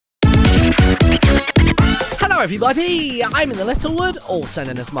Hello everybody, I'm InTheLittleWood, also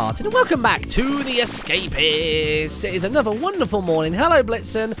known as Martin, and welcome back to the Escapists. It is another wonderful morning. Hello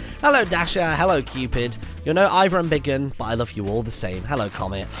Blitzen, hello Dasher, hello Cupid. You're no either and Biggin, but I love you all the same. Hello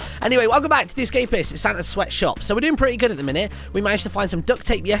Comet. Anyway, welcome back to the Escapists. It's Santa's sweatshop. So we're doing pretty good at the minute. We managed to find some duct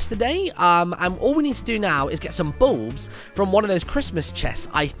tape yesterday, and all we need to do now is get some bulbs from one of those Christmas chests,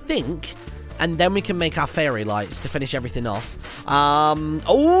 I think. And then we can make our fairy lights to finish everything off.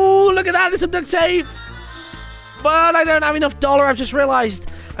 Oh, look at that. There's some duct tape. But I don't have enough dollar. I've just realised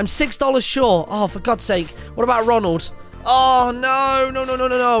I'm $6 short. Oh, for God's sake. What about Ronald? Oh,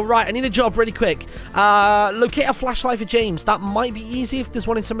 no. Right, I need a job really quick. Locate a flashlight for James. That might be easy if there's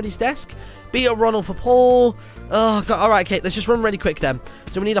one in somebody's desk. Beat a Ronald for Paul. Oh, God. All right, okay. Let's just run really quick then.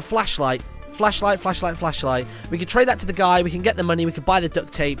 So we need a flashlight. Flashlight. We can trade that to the guy. We can get the money. We can buy the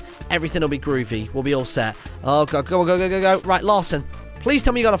duct tape. Everything will be groovy. We'll be all set. Oh, God. Go. Right, Larson. Please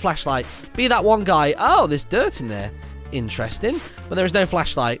tell me you got a flashlight. Be that one guy. Oh, there's dirt in there. Interesting. But there is no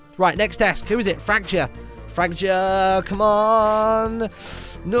flashlight. Right, next desk. Who is it? Fracture, come on.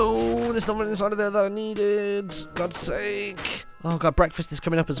 No, there's nothing inside of there that I needed. God's sake. Oh, God, breakfast is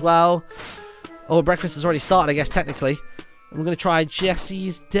coming up as well. Oh, breakfast has already started, I guess, technically. I'm going to try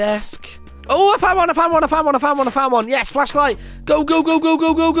Jesse's desk. Oh, I found one. Yes, flashlight. Go.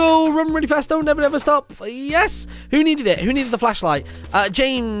 Run really fast. Don't never stop. Yes. Who needed it? Who needed the flashlight?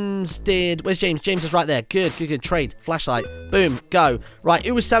 James did. Where's James? James is right there. Good. Trade. Flashlight. Boom. Go. Right,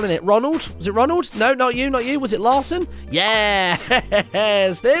 who was selling it? Ronald? Was it Ronald? No, not you. Was it Larson?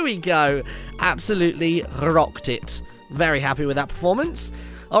 Yes. There we go. Absolutely rocked it. Very happy with that performance.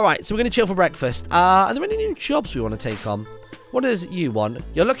 All right, so we're going to chill for breakfast. Are there any new jobs we want to take on? What does you want?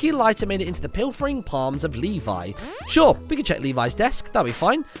 Your lucky lighter made it into the pilfering palms of Levi. Sure, we can check Levi's desk. That'll be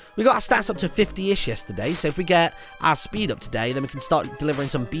fine. We got our stats up to 50-ish yesterday, so if we get our speed up today, then we can start delivering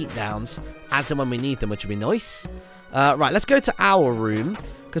some beatdowns as and when we need them, which would be nice. Right, let's go to our room,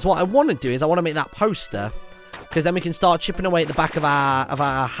 because what I want to do is I want to make that poster, because then we can start chipping away at the back of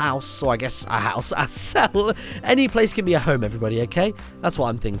our house, or I guess our cell. Any place can be a home, everybody, okay? That's what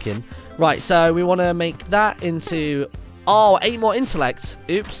I'm thinking. Right, so we want to make that into... Oh, 8 more intellect.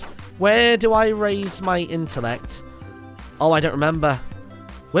 Oops. Where do I raise my intellect? Oh, I don't remember.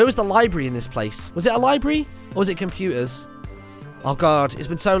 Where was the library in this place? Was it a library? Or was it computers? Oh, God. It's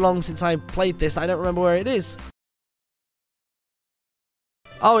been so long since I played this, I don't remember where it is.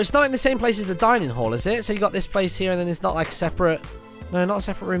 Oh, it's not in the same place as the dining hall, is it? So you got this place here, and then it's not like a separate... No, not a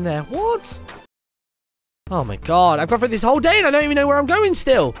separate room there. What? Oh, my God. I've gone through this whole day, and I don't even know where I'm going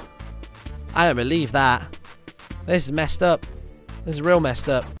still. I don't believe that. This is messed up. This is real messed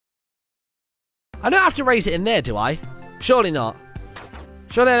up. I don't have to raise it in there, do I? Surely not.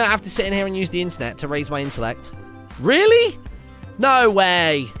 Surely I don't have to sit in here and use the internet to raise my intellect. Really? No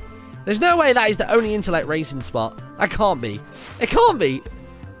way. There's no way that is the only intellect raising spot. That can't be. It can't be.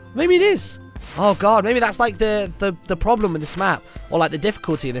 Maybe it is. Oh, God. Maybe that's like the problem with this map. Or like the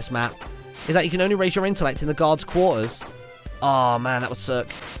difficulty in this map. Is that you can only raise your intellect in the guards' quarters. Oh, man. That would suck.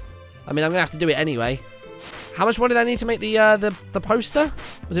 I mean, I'm going to have to do it anyway. How much more did I need to make the poster?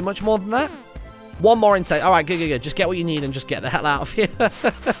 Was it much more than that? 1 more intellect. All right, good. Just get what you need and just get the hell out of here.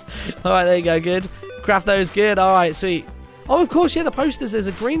 All right, there you go. Good. Craft those. Good. All right, sweet. Oh, of course, yeah, the posters is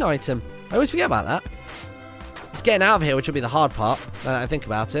a green item. I always forget about that. It's getting out of here, which will be the hard part, now that I think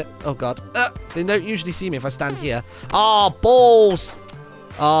about it. Oh, God. They don't usually see me if I stand here. Oh, balls.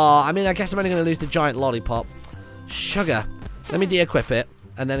 Oh, I mean, I guess I'm only going to lose the giant lollipop. Sugar. Let me de-equip it.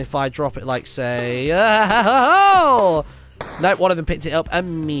 And then if I drop it like, say... Oh! Nope, one of them picked it up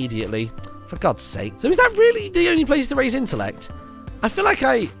immediately. For God's sake. So is that really the only place to raise intellect? I feel like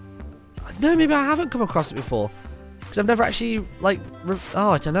no, maybe I haven't come across it before. Because I've never actually, like...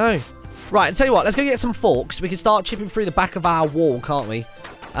 Oh, I don't know. Right, I'll tell you what. Let's go get some forks. We can start chipping through the back of our wall, can't we?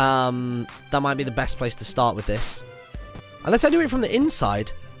 That might be the best place to start with this. Unless I do it from the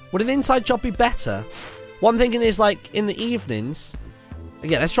inside. Would an inside job be better? What I'm thinking is, like, in the evenings...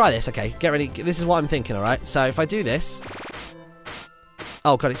 Yeah, let's try this. Okay, get ready. This is what I'm thinking, all right? So if I do this...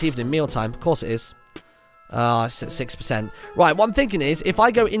 Oh, God, it's evening mealtime. Of course it is. It's at 6%. Right, what I'm thinking is, if I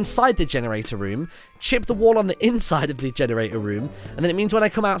go inside the generator room, chip the wall on the inside of the generator room, and then it means when I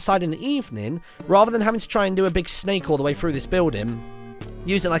come outside in the evening, rather than having to try and do a big snake all the way through this building,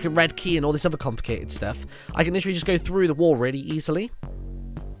 using like a red key and all this other complicated stuff, I can literally just go through the wall really easily.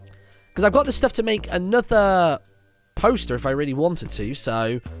 Because I've got the stuff to make another... poster if I really wanted to,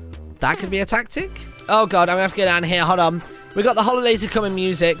 so that could be a tactic. Oh, God, I'm gonna have to get down here. Hold on. We got the holidays are coming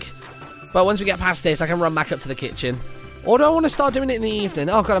music, but once we get past this, I can run back up to the kitchen. Or do I want to start doing it in the evening?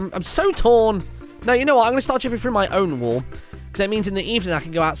 Oh, God, I'm so torn. No, you know what? I'm gonna start chipping through my own wall, Because it means in the evening I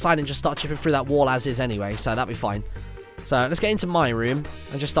can go outside and just start chipping through that wall as is anyway. So that'll be fine. So let's get into my room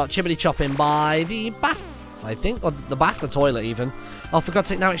and just start chippity chopping by the bath, I think. Or the bath, the toilet even. Oh, for God's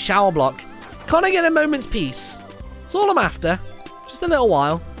sake, now it's shower block. Can't I get a moment's peace? That's all I'm after. Just a little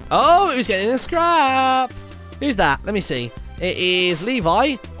while. Oh, who's getting a scrap? Who's that? Let me see. It is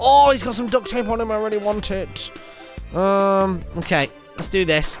Levi. Oh, he's got some duct tape on him. I really want it. Okay. Let's do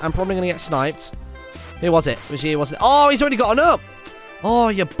this. I'm probably going to get sniped. Who was it? Was you? Was it? Oh, he's already gotten up. Oh,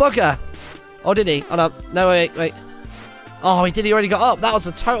 you bugger. Oh, did he? Oh, no. No, wait. Oh, he did. He already got up. That was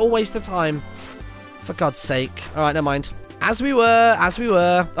a total waste of time. For God's sake. All right, never mind. As we were.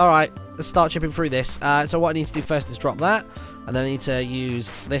 All right, let's start chipping through this. So what I need to do first is drop that. And then I need to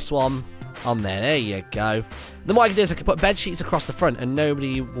use this one on there. There you go. Then what I can do is I can put bed sheets across the front and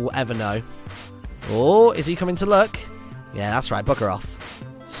nobody will ever know. Oh, is he coming to look? Yeah, that's right. Bugger off.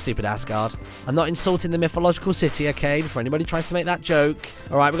 Stupid Asgard. I'm not insulting the mythological city, okay? Before anybody tries to make that joke.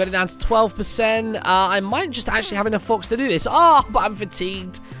 All right, we got it down to 12%. I might just actually have enough forks to do this. Oh, but I'm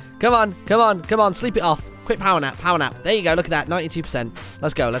fatigued. Come on. Sleep it off. Quick power nap. There you go. Look at that. 92%.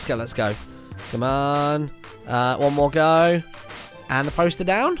 Let's go. Come on. One more go. And the poster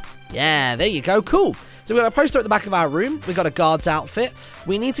down. Yeah, there you go. Cool. So we've got a poster at the back of our room. We've got a guard's outfit.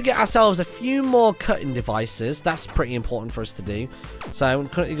 We need to get ourselves a few more cutting devices. That's pretty important for us to do. So I'm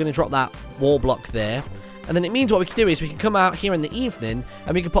currently going to drop that wall block there. And then it means what we can do is we can come out here in the evening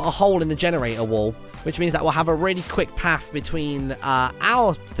and we can put a hole in the generator wall, which means that we'll have a really quick path between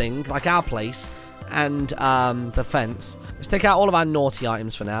our thing, like our place, and the fence. Let's take out all of our naughty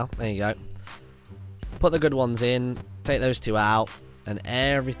items for now. There you go. Put the good ones in. Take those two out. And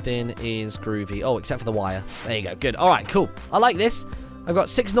everything is groovy. Oh, except for the wire. There you go. Good. All right, cool. I like this. I've got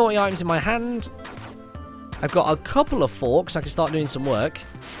 6 naughty items in my hand. I've got a couple of forks. I can start doing some work.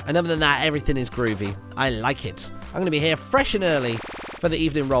 And other than that, everything is groovy. I like it. I'm going to be here fresh and early for the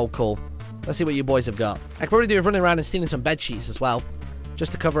evening roll call. Let's see what you boys have got. I could probably do with running around and stealing some bed sheets as well.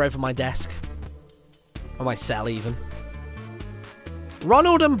 Just to cover over my desk. Or my cell, even.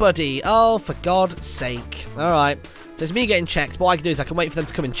 Ronald and Buddy. Oh, for God's sake. All right. So it's me getting checked. What I can do is I can wait for them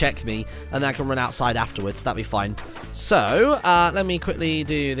to come and check me, and then I can run outside afterwards. That'd be fine. So, let me quickly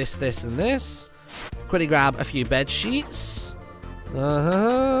do this, and this. Quickly grab a few bed sheets.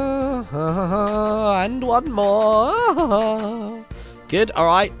 And one more. Good,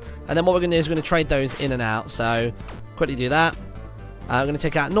 alright. And then what we're going to do is we're going to trade those in and out. So, quickly do that. I'm going to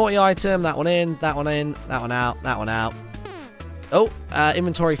take out naughty item. That one in, that one in, that one out, that one out. Oh,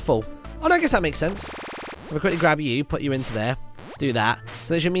 inventory full. Oh, no, I guess that makes sense. I'll quickly grab you, put you into there, do that.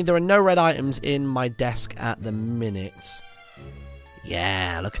 So this should mean there are no red items in my desk at the minute.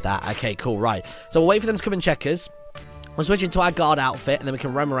 Yeah, look at that. Okay, cool, right. So we'll wait for them to come and check us. We'll switch into our guard outfit, and then we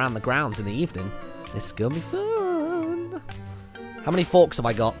can roam around the grounds in the evening. This is going to be fun. How many forks have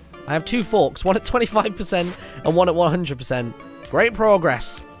I got? I have 2 forks, one at 25% and one at 100%. Great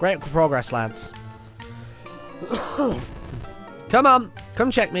progress. Great progress, lads. Come on,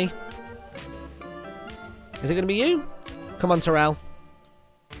 come check me. Is it going to be you? Come on, Terrell.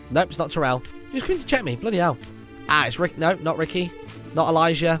 Nope, it's not Terrell. Who's coming to check me? Bloody hell. Ah, it's Rick. No, not Ricky. Not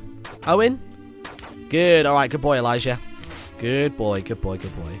Elijah. Owen? Good. All right, good boy, Elijah. Good boy, good boy,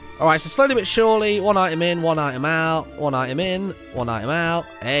 good boy. All right, so slowly but surely, 1 item in, 1 item out, 1 item in, 1 item out.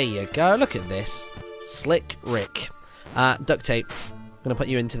 There you go. Look at this. Slick Rick. Duct tape. I'm going to put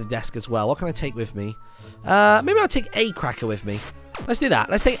you into the desk as well. What can I take with me? Maybe I'll take a cracker with me. Let's do that.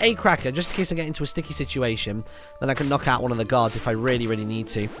 Let's take a cracker, just in case I get into a sticky situation. Then I can knock out one of the guards if I really, really need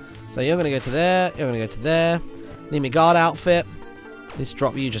to. So you're going to go to there. You're going to go to there. Need my guard outfit. Let's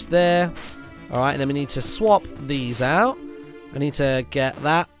drop you just there. Alright, and then we need to swap these out. I need to get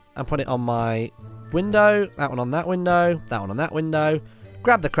that and put it on my window. That one on that window. That one on that window.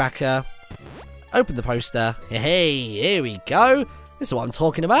 Grab the cracker. Open the poster. Hey, here we go. This is what I'm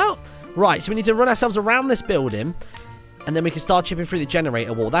talking about. Right, so we need to run ourselves around this building. And then we can start chipping through the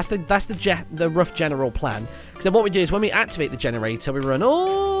generator wall. That's the rough general plan. Because then what we do is when we activate the generator, we run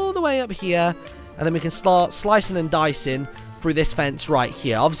all the way up here. And then we can start slicing and dicing through this fence right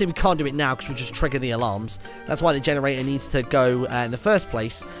here. Obviously, we can't do it now because we just trigger the alarms. That's why the generator needs to go in the first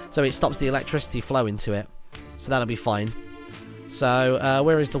place. So it stops the electricity flowing to it. So that'll be fine. So,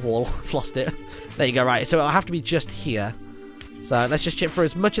 where is the wall? I've lost it. There you go, right. So it'll have to be just here. So let's just chip through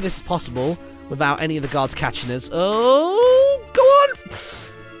as much of this as possible without any of the guards catching us. Oh, go on!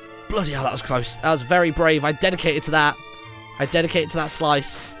 Bloody hell, that was close. That was very brave. I dedicated to that. I dedicated to that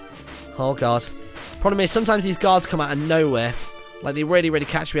slice. Oh, God. Problem is, sometimes these guards come out of nowhere. Like, they really, really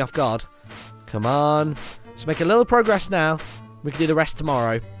catch me off guard. Come on. Just make a little progress now. We can do the rest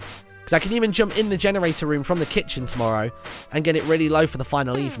tomorrow. Because Because I can even jump in the generator room from the kitchen tomorrow and get it really low for the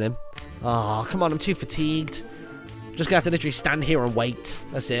final evening. Oh, come on, I'm too fatigued. Just gonna have to literally stand here and wait.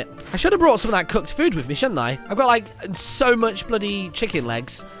 That's it. I should have brought some of that cooked food with me, shouldn't I? I've got like so much bloody chicken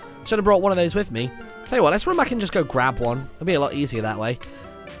legs. Should have brought one of those with me. Tell you what, let's run back and just go grab one. It'll be a lot easier that way.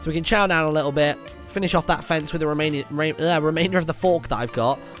 So we can chow down a little bit, finish off that fence with the remainder of the fork that I've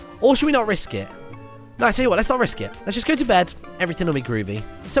got. Or should we not risk it? No, I tell you what, let's not risk it. Let's just go to bed. Everything will be groovy.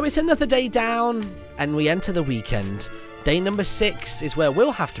 So it's another day down, and we enter the weekend. Day number 6 is where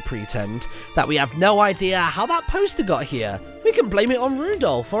we'll have to pretend that we have no idea how that poster got here. We can blame it on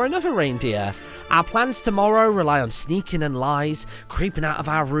Rudolph or another reindeer. Our plans tomorrow rely on sneaking and lies, creeping out of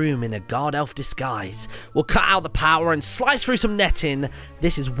our room in a guard elf disguise. We'll cut out the power and slice through some netting.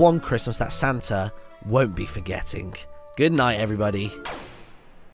 This is one Christmas that Santa won't be forgetting. Good night, everybody.